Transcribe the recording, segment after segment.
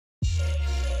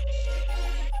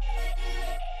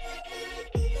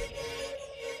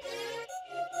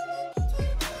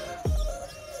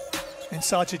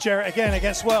Inside to Jerret again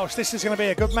against Welsh. This is going to be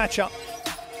a good matchup.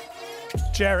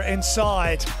 Jerret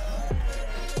inside.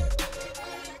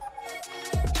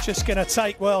 Just going to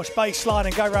take Welsh baseline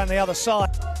and go around the other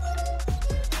side.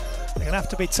 They're going to have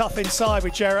to be tough inside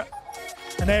with Jerret.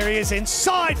 And there he is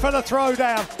inside for the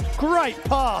throwdown. Great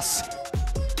pass.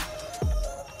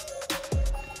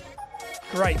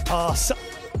 Great pass.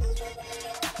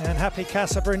 And Happy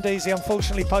Casa Brindisi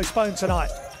unfortunately postponed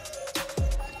tonight.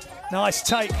 Nice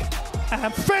take.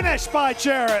 And finished by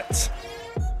Jerret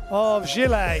of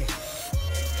Jerret.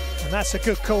 And that's a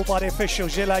good call by the official.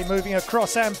 Jerret moving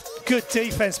across, and good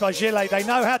defense by Jerret. They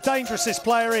know how dangerous this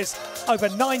player is. Over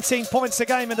 19 points a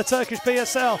game in the Turkish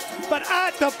PSL. But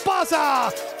at the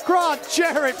buzzer, Grant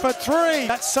Jerret for 3.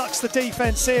 That sucks the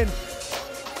defense in.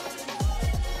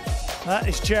 That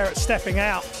is Jerret stepping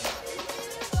out.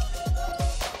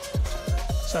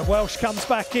 So Welsh comes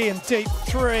back in, deep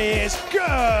 3 is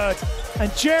good. And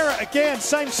Jerret again,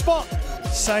 same spot,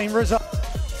 same result.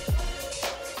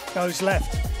 Goes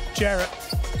left, Jerret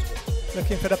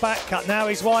looking for the back cut. Now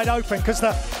he's wide open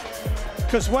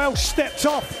because Welsh stepped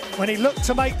off when he looked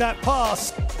to make that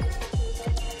pass.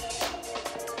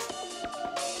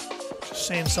 Just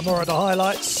seeing some more of the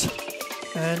highlights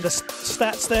and the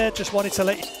stats there. Just wanted to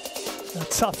let you, a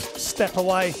tough step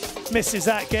away. Misses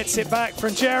that, gets it back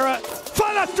from Jerret. For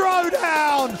the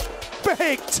throwdown!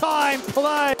 Big time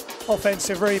play.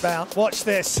 Offensive rebound, watch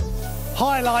this.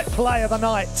 Highlight play of the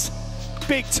night.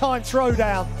 Big time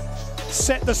throwdown.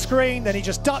 Set the screen, then he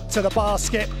just ducked to the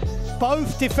basket.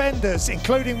 Both defenders,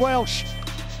 including Welsh,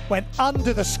 went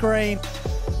under the screen.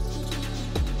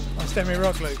 That's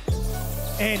Demiroglu.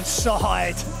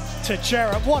 Inside to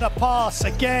Jerret. What a pass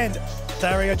again.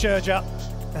 Dario Jerret.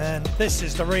 And this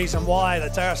is the reason why the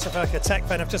Darussafaka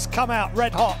Tekfen have just come out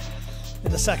red hot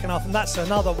in the second half. And that's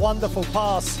another wonderful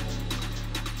pass.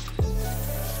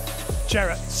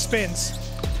 Jerret spins.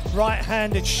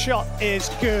 Right-handed shot is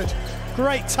good.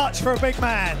 Great touch for a big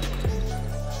man.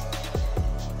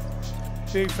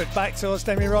 Buford back towards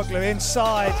Demiroglu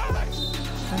inside.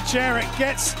 And Jerret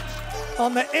gets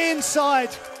on the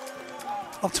inside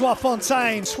of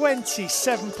Fontaine.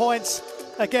 27 points.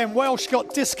 Again, Welsh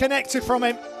got disconnected from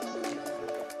him.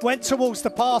 Went towards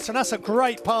the pass, and that's a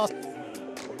great pass.